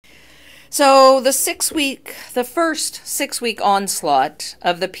So the first 6-week onslaught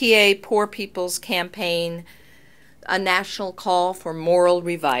of the PA Poor People's Campaign, a national call for moral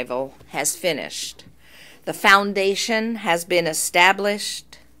revival, has finished. The foundation has been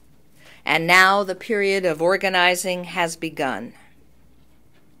established, and now the period of organizing has begun.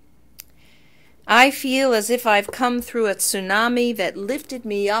 I feel as if I've come through a tsunami that lifted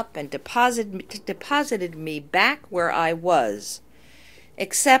me up and deposited me back where I was,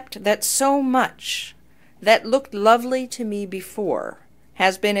 except that so much that looked lovely to me before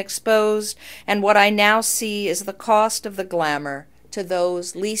has been exposed, and what I now see is the cost of the glamour to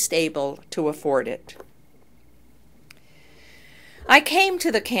those least able to afford it. I came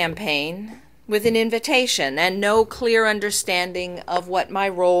to the campaign with an invitation and no clear understanding of what my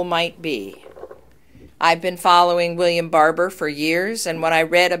role might be. I've been following William Barber for years, and when I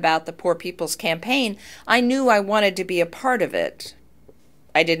read about the Poor People's Campaign, I knew I wanted to be a part of it.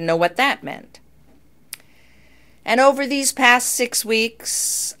 I didn't know what that meant. And over these past 6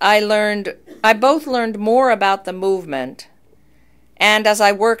 weeks, I both learned more about the movement, and as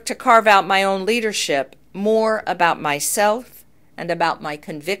I worked to carve out my own leadership, more about myself and about my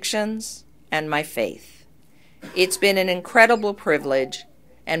convictions and my faith. It's been an incredible privilege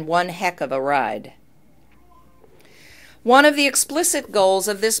and one heck of a ride. One of the explicit goals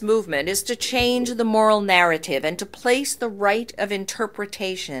of this movement is to change the moral narrative and to place the right of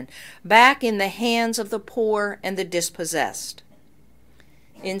interpretation back in the hands of the poor and the dispossessed.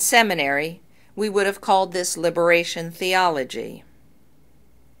 In seminary, we would have called this liberation theology.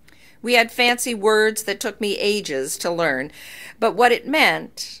 We had fancy words that took me ages to learn, but what it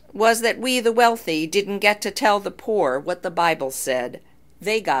meant was that we, the wealthy, didn't get to tell the poor what the Bible said.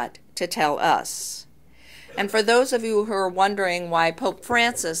 They got to tell us. And for those of you who are wondering why Pope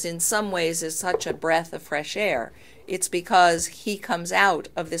Francis in some ways is such a breath of fresh air, it's because he comes out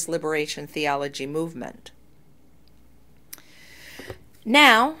of this liberation theology movement.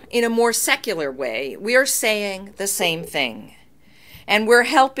 Now, in a more secular way, we are saying the same thing. And we're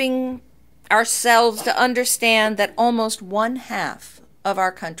helping ourselves to understand that almost 1/2 of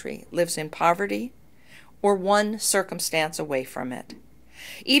our country lives in poverty or one circumstance away from it.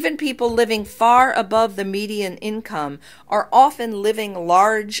 Even people living far above the median income are often living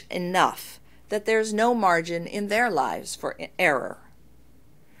large enough that there's no margin in their lives for error.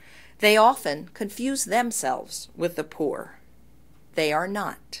 They often confuse themselves with the poor. They are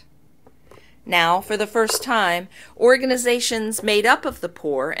not. Now, for the first time, organizations made up of the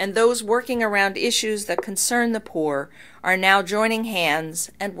poor and those working around issues that concern the poor are now joining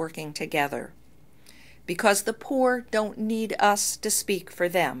hands and working together. Because the poor don't need us to speak for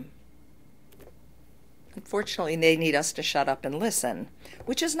them. Unfortunately, they need us to shut up and listen,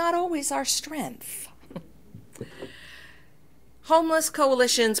 which is not always our strength. Homeless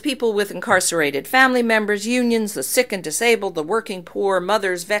coalitions, people with incarcerated family members, unions, the sick and disabled, the working poor,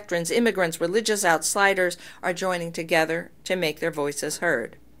 mothers, veterans, immigrants, religious outsiders are joining together to make their voices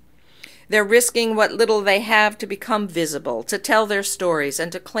heard. They're risking what little they have to become visible, to tell their stories,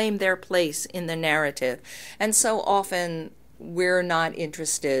 and to claim their place in the narrative. And so often we're not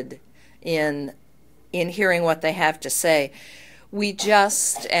interested in hearing what they have to say. We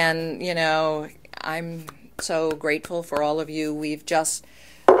just, and you know, I'm so grateful for all of you. We've just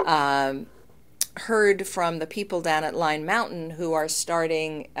heard from the people down at Line Mountain who are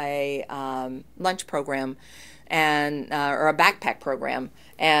starting a lunch program and or a backpack program.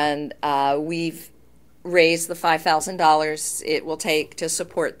 And we've raised the $5,000 it will take to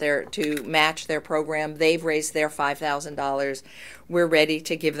support to match their program. They've raised their $5,000. We're ready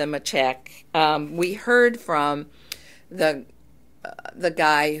to give them a check. We heard from the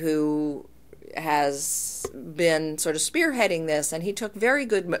guy who has been sort of spearheading this, and he took very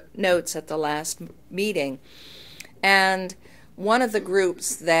good notes at the last meeting. And one of the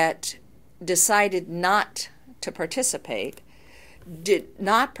groups that decided not to participate did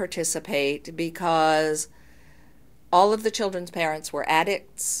not participate because all of the children's parents were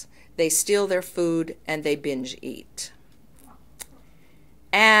addicts, they steal their food, and they binge eat.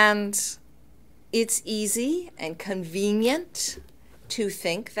 And it's easy and convenient to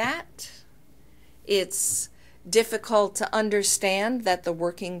think that. It's difficult to understand that the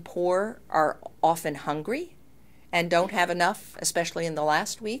working poor are often hungry and don't have enough, especially in the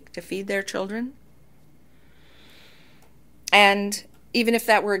last week, to feed their children. And even if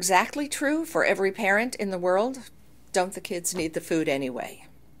that were exactly true for every parent in the world, don't the kids need the food anyway?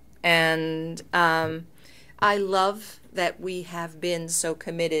 And I love that we have been so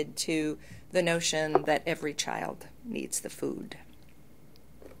committed to the notion that every child needs the food.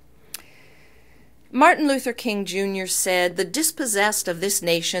 Martin Luther King Jr. said, "The dispossessed of this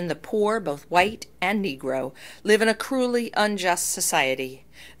nation, the poor, both white and Negro, live in a cruelly unjust society.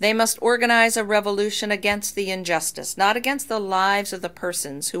 They must organize a revolution against the injustice, not against the lives of the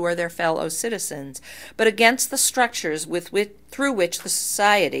persons who are their fellow citizens, but against the structures through which the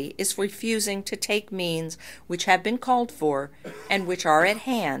society is refusing to take means which have been called for and which are at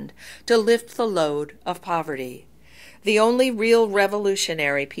hand to lift the load of poverty. The only real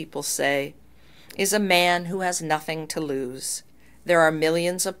revolutionary," people say, "is a man who has nothing to lose. There are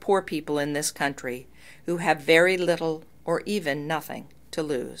millions of poor people in this country who have very little or even nothing to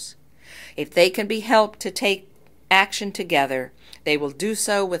lose. If they can be helped to take action together, they will do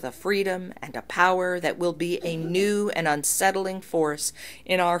so with a freedom and a power that will be a new and unsettling force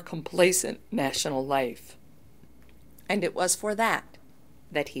in our complacent national life." And it was for that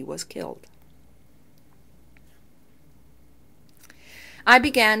he was killed. I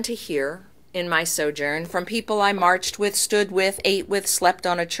began to hear, in my sojourn, from people I marched with, stood with, ate with, slept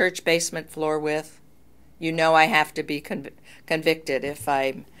on a church basement floor with. You know I have to be convicted if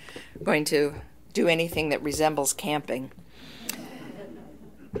I'm going to do anything that resembles camping.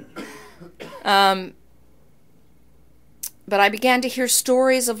 But I began to hear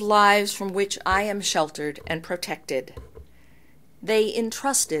stories of lives from which I am sheltered and protected. They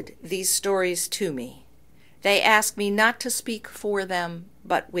entrusted these stories to me. They asked me not to speak for them,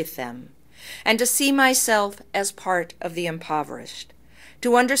 but with them, and to see myself as part of the impoverished,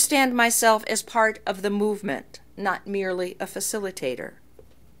 to understand myself as part of the movement, not merely a facilitator.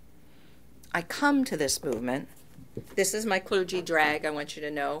 I come to this movement. This is my clergy drag, I want you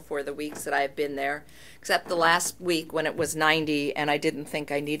to know, for the weeks that I've been there, except the last week when it was 90 and I didn't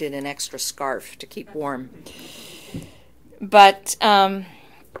think I needed an extra scarf to keep warm. But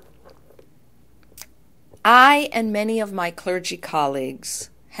I and many of my clergy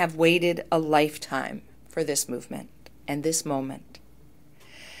colleagues have waited a lifetime for this movement and this moment.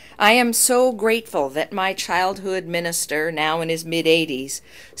 I am so grateful that my childhood minister, now in his mid-80s,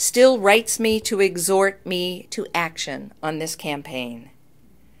 still writes me to exhort me to action on this campaign.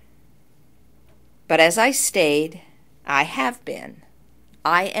 But as I stayed, I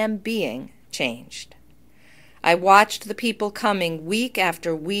am being changed. I watched the people coming week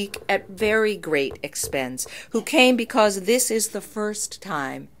after week at very great expense, who came because this is the first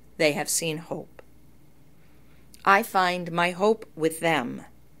time they have seen hope. I find my hope with them,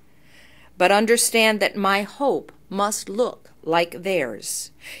 but understand that my hope must look like theirs.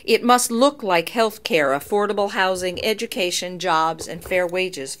 It must look like health care, affordable housing, education, jobs, and fair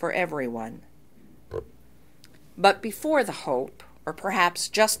wages for everyone. But before the hope, or perhaps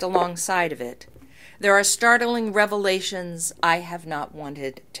just alongside of it, there are startling revelations I have not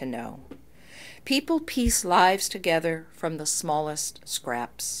wanted to know. People piece lives together from the smallest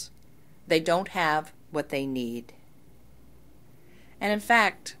scraps. They don't have what they need. And in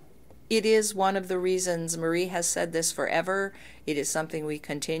fact, it is one of the reasons, Marie has said this forever, it is something we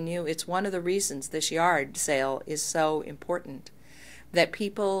continue, it's one of the reasons this yard sale is so important, that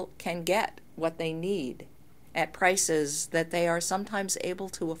people can get what they need at prices that they are sometimes able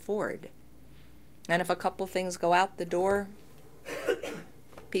to afford. And if a couple things go out the door,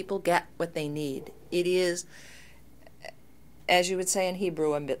 people get what they need. It is, as you would say in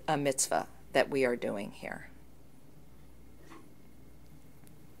Hebrew, a mitzvah that we are doing here.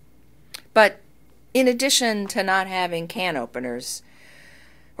 But in addition to not having can openers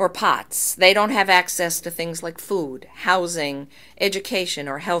or pots, they don't have access to things like food, housing, education,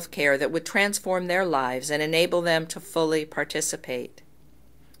 or health care that would transform their lives and enable them to fully participate.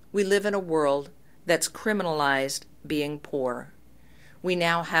 We live in a world that's criminalized being poor. We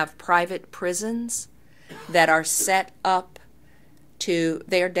now have private prisons that are set up to,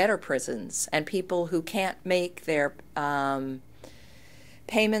 they are debtor prisons, and people who can't make their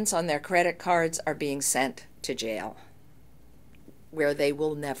payments on their credit cards are being sent to jail, where they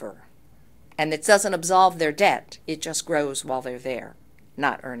will never. And it doesn't absolve their debt, it just grows while they're there,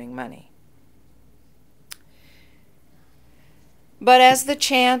 not earning money. But as the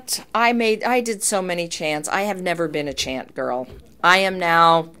chant, I did so many chants. I have never been a chant girl. I am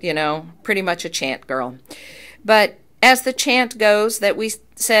now, pretty much a chant girl. But as the chant goes that we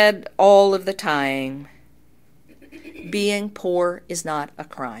said all of the time, being poor is not a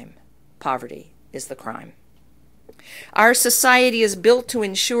crime. Poverty is the crime. Our society is built to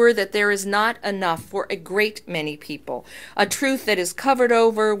ensure that there is not enough for a great many people, a truth that is covered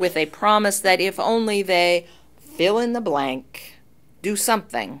over with a promise that if only they fill in the blank, do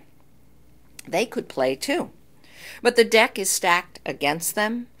something, they could play too. But the deck is stacked against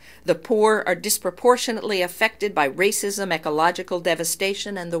them. The poor are disproportionately affected by racism, ecological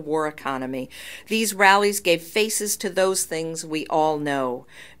devastation, and the war economy. These rallies gave faces to those things we all know.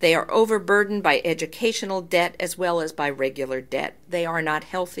 They are overburdened by educational debt as well as by regular debt. They are not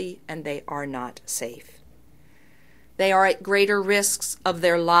healthy and they are not safe. They are at greater risks of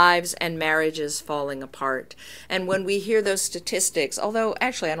their lives and marriages falling apart. And when we hear those statistics, although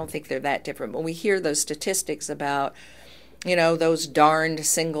actually I don't think they're that different, when we hear those statistics about, those darned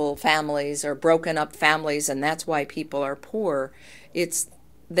single families or broken up families, and that's why people are poor,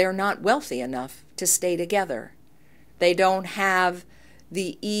 they're not wealthy enough to stay together. They don't have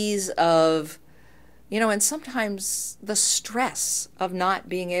the ease of, and sometimes the stress of not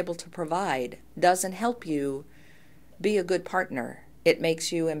being able to provide doesn't help you be a good partner. It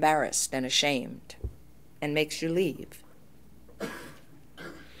makes you embarrassed and ashamed and makes you leave.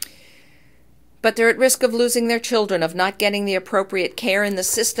 But they're at risk of losing their children, of not getting the appropriate care in the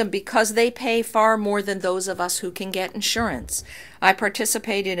system because they pay far more than those of us who can get insurance. I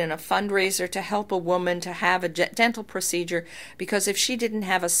participated in a fundraiser to help a woman to have a dental procedure because if she didn't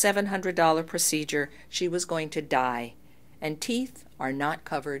have a $700 procedure, she was going to die. And teeth are not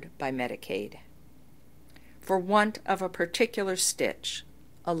covered by Medicaid. For want of a particular stitch,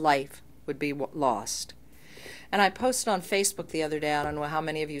 a life would be lost. And I posted on Facebook the other day, I don't know how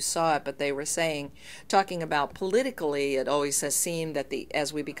many of you saw it, but they were talking about politically, it always has seemed that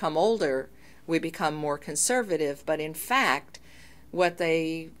as we become older, we become more conservative. But in fact, what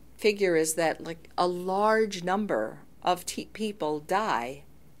they figure is that a large number of people die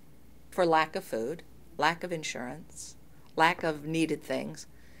for lack of food, lack of insurance, lack of needed things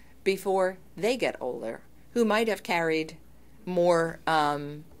before they get older, who might have carried more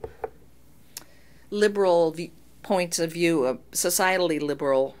liberal points of view, societally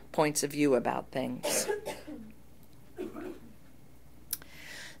liberal points of view about things.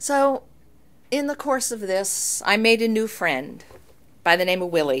 So, in the course of this, I made a new friend by the name of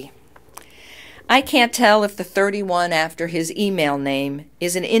Willie. I can't tell if the 31 after his email name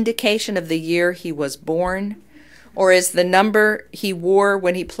is an indication of the year he was born or is the number he wore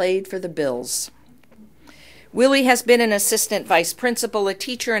when he played for the Bills. Willie has been an assistant vice principal, a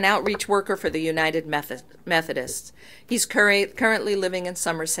teacher, and outreach worker for the United Methodists. He's currently living in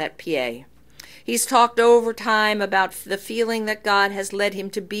Somerset, PA. He's talked over time about the feeling that God has led him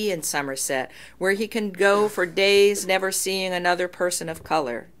to be in Somerset, where he can go for days never seeing another person of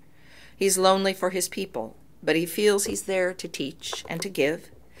color. He's lonely for his people, but he feels he's there to teach and to give,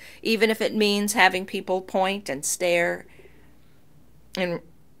 even if it means having people point and stare at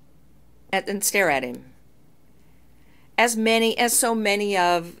him. As so many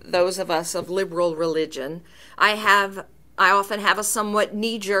of those of us of liberal religion, I often have a somewhat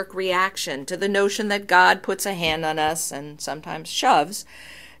knee-jerk reaction to the notion that God puts a hand on us and sometimes shoves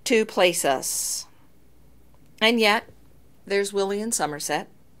to place us. And yet, there's Willie in Somerset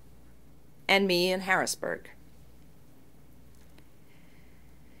and me in Harrisburg.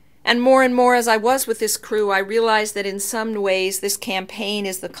 And more as I was with this crew, I realized that in some ways this campaign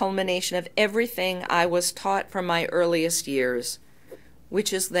is the culmination of everything I was taught from my earliest years,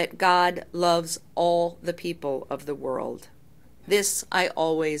 which is that God loves all the people of the world. This I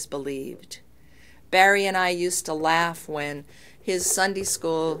always believed. Barry and I used to laugh when his Sunday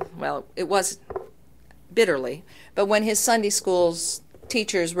school, well, it was bitterly, but when his Sunday school's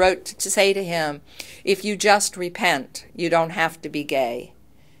teachers wrote to say to him, if you just repent, you don't have to be gay.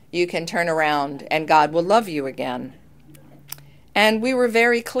 You can turn around and God will love you again. And we were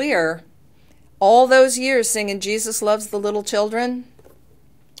very clear, all those years singing Jesus Loves the Little Children,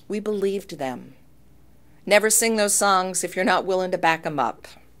 we believed them. Never sing those songs if you're not willing to back them up.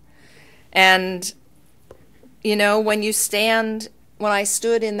 And, when I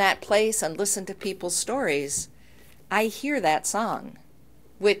stood in that place and listened to people's stories, I hear that song,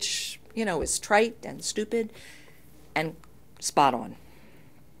 which, is trite and stupid and spot on.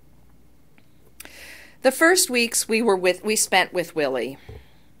 The first weeks we spent with Willie.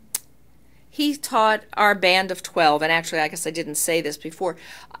 He taught our band of 12, and actually I guess I didn't say this before.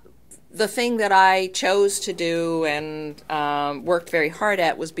 The thing that I chose to do and worked very hard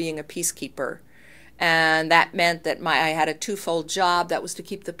at was being a peacekeeper. And that meant that I had a twofold job. That was to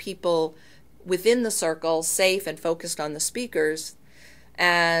keep the people within the circle safe and focused on the speakers.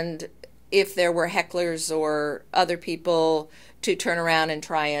 And if there were hecklers or other people, to turn around and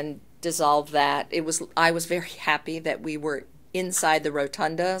try and dissolve that. I was very happy that we were inside the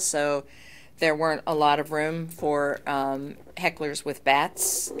rotunda, so there weren't a lot of room for hecklers with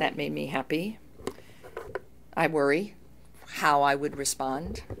bats. That made me happy. I worry how I would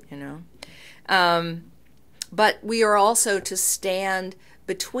respond, But we are also to stand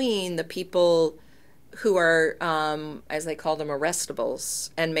between the people who are, as they call them,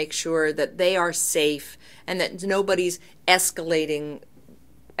 arrestables, and make sure that they are safe and that nobody's escalating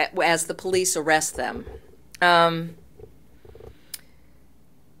as the police arrest them.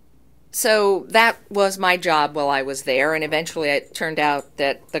 So that was my job while I was there, and eventually it turned out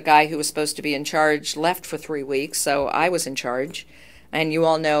that the guy who was supposed to be in charge left for 3 weeks, so I was in charge. And you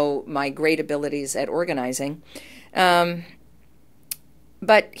all know my great abilities at organizing.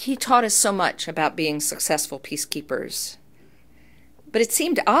 But he taught us so much about being successful peacekeepers. But it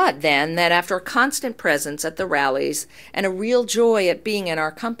seemed odd then that after a constant presence at the rallies and a real joy at being in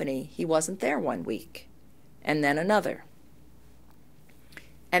our company, he wasn't there 1 week, and then another.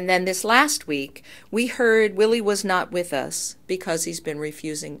 And then this last week, we heard Willie was not with us because he's been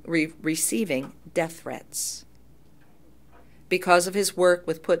receiving death threats because of his work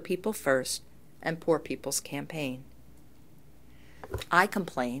with Put People First and Poor People's Campaign. I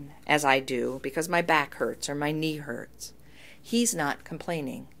complain, as I do, because my back hurts or my knee hurts. He's not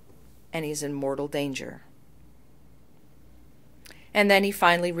complaining, and he's in mortal danger. And then he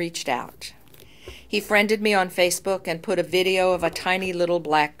finally reached out. He friended me on Facebook and put a video of a tiny little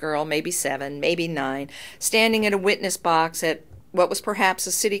black girl, maybe 7, maybe 9, standing in a witness box at what was perhaps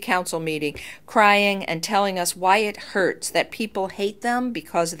a city council meeting, crying and telling us why it hurts that people hate them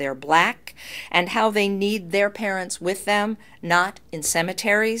because they're black and how they need their parents with them, not in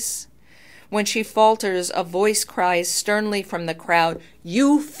cemeteries. When she falters, a voice cries sternly from the crowd,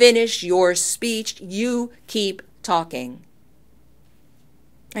 "You finish your speech, you keep talking."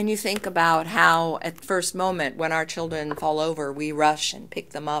 And you think about how at first moment when our children fall over, we rush and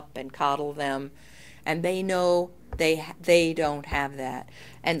pick them up and coddle them, and they know they don't have that.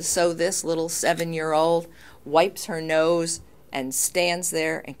 And so this little 7-year-old wipes her nose and stands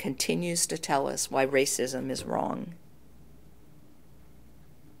there and continues to tell us why racism is wrong.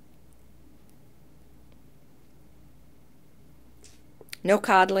 No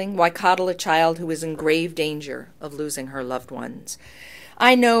coddling. Why coddle a child who is in grave danger of losing her loved ones?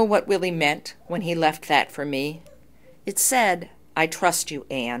 I know what Willie meant when he left that for me. It said, "I trust you,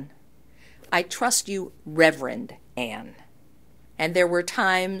 Anne. I trust you, Reverend Anne." And there were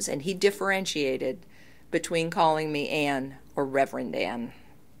times, and he differentiated between calling me Anne or Reverend Anne.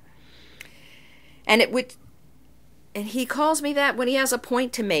 And he calls me that when he has a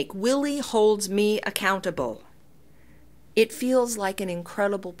point to make. Willie holds me accountable. It feels like an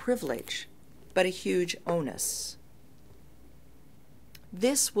incredible privilege, but a huge onus.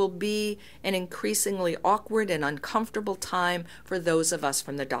 This will be an increasingly awkward and uncomfortable time for those of us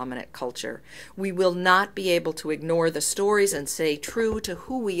from the dominant culture. We will not be able to ignore the stories and stay true to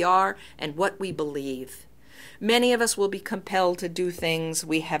who we are and what we believe. Many of us will be compelled to do things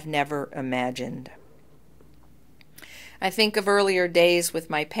we have never imagined. I think of earlier days with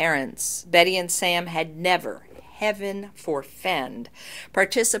my parents. Betty and Sam had never, heaven forfend,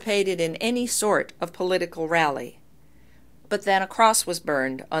 participated in any sort of political rally. But then a cross was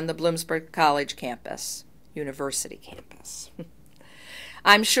burned on the Bloomsburg College campus, university campus.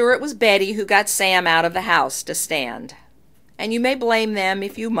 I'm sure it was Betty who got Sam out of the house to stand. And you may blame them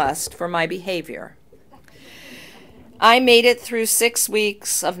if you must for my behavior. I made it through 6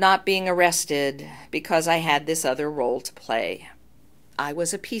 weeks of not being arrested because I had this other role to play. I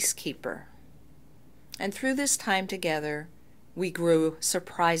was a peacekeeper. And through this time together, we grew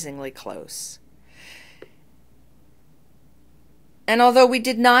surprisingly close. And although we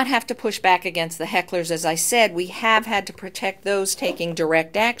did not have to push back against the hecklers, as I said, we have had to protect those taking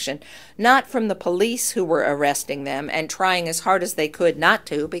direct action, not from the police who were arresting them and trying as hard as they could not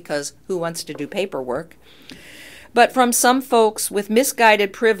to, because who wants to do paperwork, but from some folks with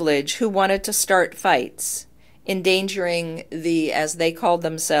misguided privilege who wanted to start fights, endangering the, as they called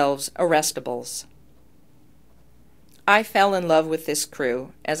themselves, arrestables. I fell in love with this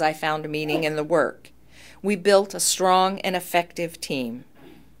crew as I found meaning in the work. We built a strong and effective team.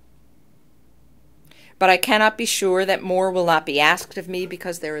 But I cannot be sure that more will not be asked of me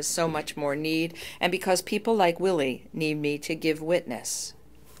because there is so much more need and because people like Willie need me to give witness.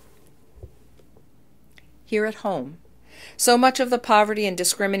 Here at home, so much of the poverty and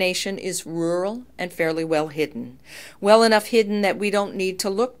discrimination is rural and fairly well hidden, well enough hidden that we don't need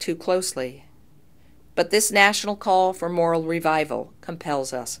to look too closely. But this national call for moral revival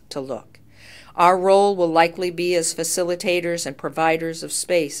compels us to look. Our role will likely be as facilitators and providers of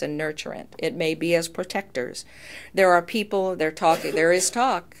space and nurturant. It may be as protectors. There is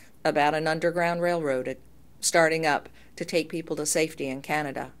talk about an underground railroad starting up to take people to safety in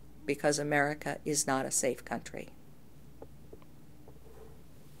Canada because America is not a safe country.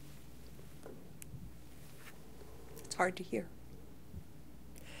 hard to hear.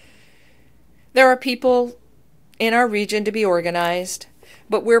 There are people in our region to be organized,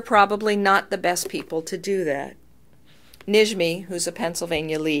 but we're probably not the best people to do that. Nijmi, who's a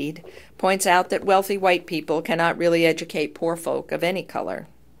Pennsylvania lead, points out that wealthy white people cannot really educate poor folk of any color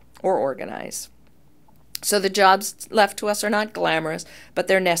or organize. So the jobs left to us are not glamorous, but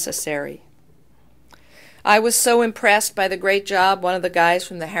they're necessary. I was so impressed by the great job one of the guys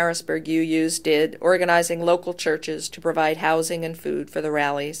from the Harrisburg UUs did organizing local churches to provide housing and food for the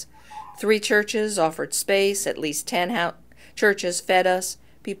rallies. 3 churches offered space, at least 10 churches fed us.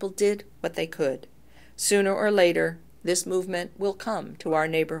 People did what they could. Sooner or later, this movement will come to our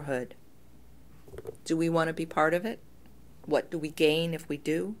neighborhood. Do we want to be part of it? What do we gain if we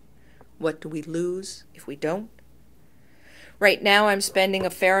do? What do we lose if we don't? Right now, I'm spending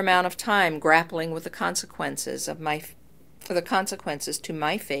a fair amount of time grappling with the consequences to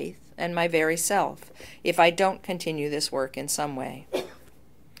my faith and my very self if I don't continue this work in some way.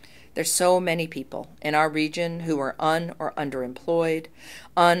 There's so many people in our region who are un- or underemployed,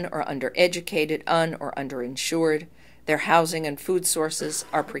 or undereducated, or underinsured. Their housing and food sources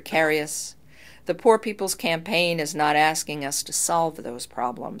are precarious. The Poor People's Campaign is not asking us to solve those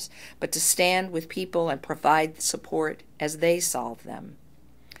problems, but to stand with people and provide support as they solve them.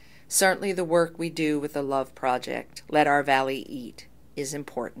 Certainly the work we do with the Love Project, Let Our Valley Eat, is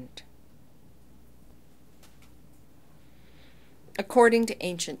important. According to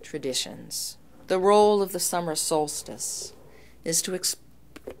ancient traditions, the role of the summer solstice is to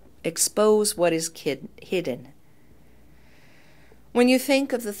expose what is hidden. When you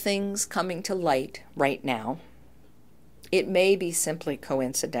think of the things coming to light right now, it may be simply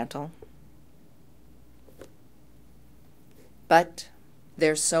coincidental, but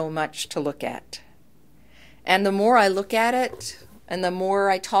there's so much to look at. And the more I look at it, and the more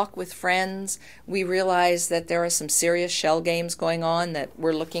I talk with friends, we realize that there are some serious shell games going on, that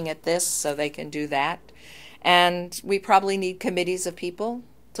we're looking at this so they can do that. And we probably need committees of people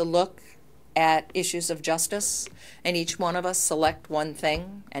to look at issues of justice, and each one of us select one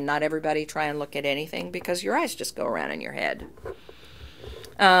thing, and not everybody try and look at anything, because your eyes just go around in your head.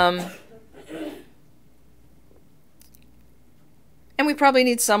 And we probably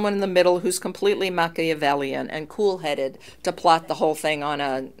need someone in the middle who's completely Machiavellian and cool-headed to plot the whole thing on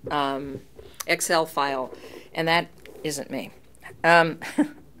a Excel file, and that isn't me.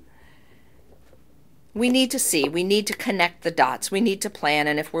 We need to see, we need to connect the dots, we need to plan,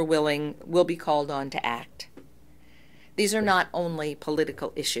 and if we're willing, we'll be called on to act. These are not only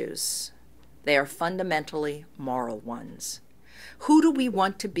political issues, they are fundamentally moral ones. Who do we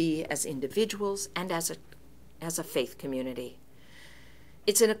want to be as individuals and as a faith community?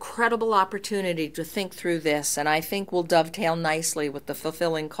 It's an incredible opportunity to think through this, and I think will dovetail nicely with the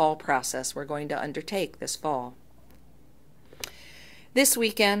fulfilling call process we're going to undertake this fall. This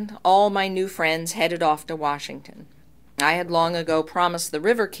weekend, all my new friends headed off to Washington. I had long ago promised the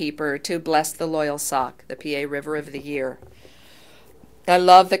river keeper to bless the Loyalsock, the PA River of the Year. I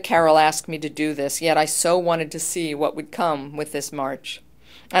love that Carol asked me to do this, yet I so wanted to see what would come with this march.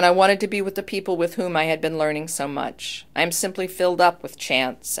 And I wanted to be with the people with whom I had been learning so much. I am simply filled up with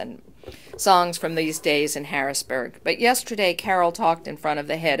chants and songs from these days in Harrisburg. But yesterday, Carol talked in front of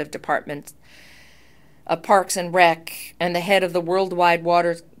the head of Department of Parks and Rec and the head of the Worldwide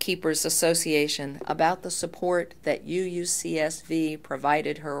Waterkeepers Association about the support that UUCSV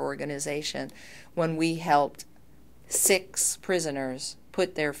provided her organization when we helped 6 prisoners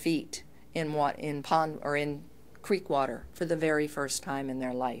put their feet in creek water for the very first time in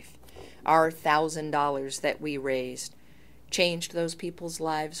their life. Our $1,000 that we raised changed those people's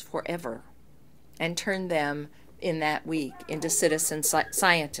lives forever and turned them in that week into citizen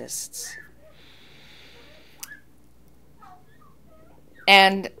scientists.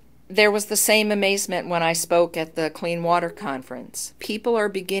 And there was the same amazement when I spoke at the Clean Water Conference. People are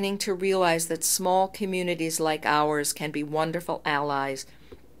beginning to realize that small communities like ours can be wonderful allies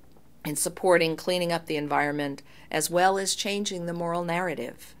in supporting cleaning up the environment as well as changing the moral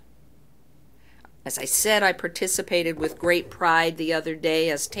narrative. As I said, I participated with great pride the other day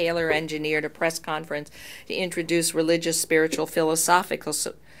as Taylor engineered a press conference to introduce religious, spiritual, philosophical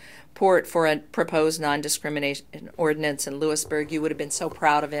support for a proposed non-discrimination ordinance in Lewisburg. You would have been so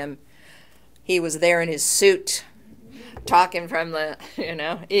proud of him. He was there in his suit, talking from the,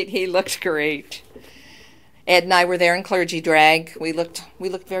 he looked great. Ed and I were there in clergy drag. We looked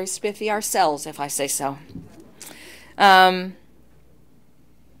very spiffy ourselves, if I say so. But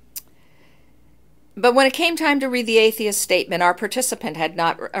when it came time to read the atheist statement, our participant had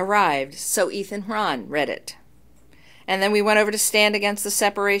not arrived, so Ethan Hron read it. And then we went over to stand against the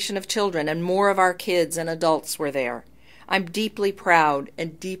separation of children, and more of our kids and adults were there. I'm deeply proud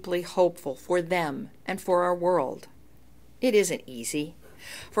and deeply hopeful for them and for our world. It isn't easy.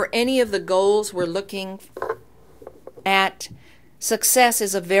 For any of the goals we're looking at, success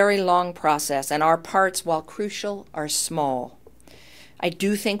is a very long process, and our parts, while crucial, are small. I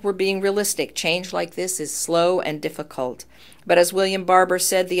do think we're being realistic. Change like this is slow and difficult. But as William Barber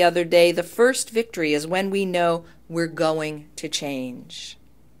said the other day, the first victory is when we know we're going to change.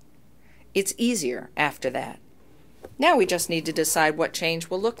 It's easier after that. Now we just need to decide what change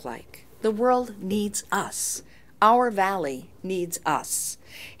will look like. The world needs us. Our valley needs us.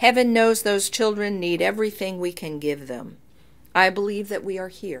 Heaven knows those children need everything we can give them. I believe that we are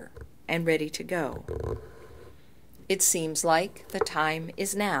here and ready to go. It seems like the time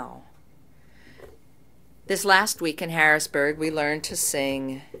is now. This last week in Harrisburg, we learned to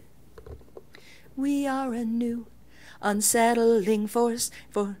sing, "We are a new, unsettling force,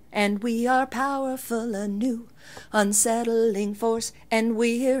 and we are powerful, a new, unsettling force, and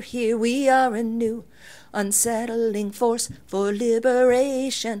we're here. We are a new, unsettling force for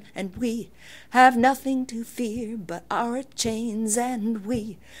liberation, and we have nothing to fear but our chains, and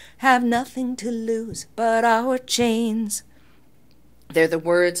we have nothing to lose but our chains." They're the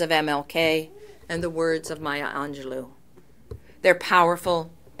words of MLK and the words of Maya Angelou. They're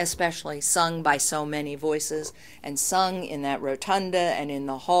powerful, especially sung by so many voices, and sung in that rotunda and in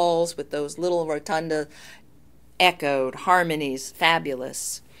the halls with those little rotunda echoed harmonies,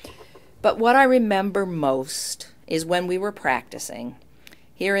 fabulous. But what I remember most is when we were practicing,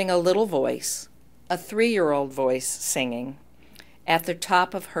 hearing a little voice, a 3-year-old voice singing at the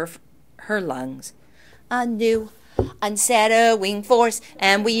top of her lungs, "A new, unsettling force,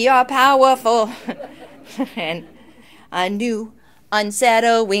 and we are powerful," and a new,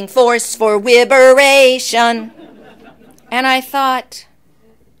 unsettling force for liberation. And I thought,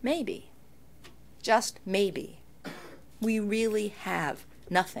 maybe, just maybe, we really have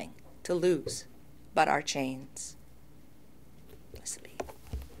nothing to lose but our chains.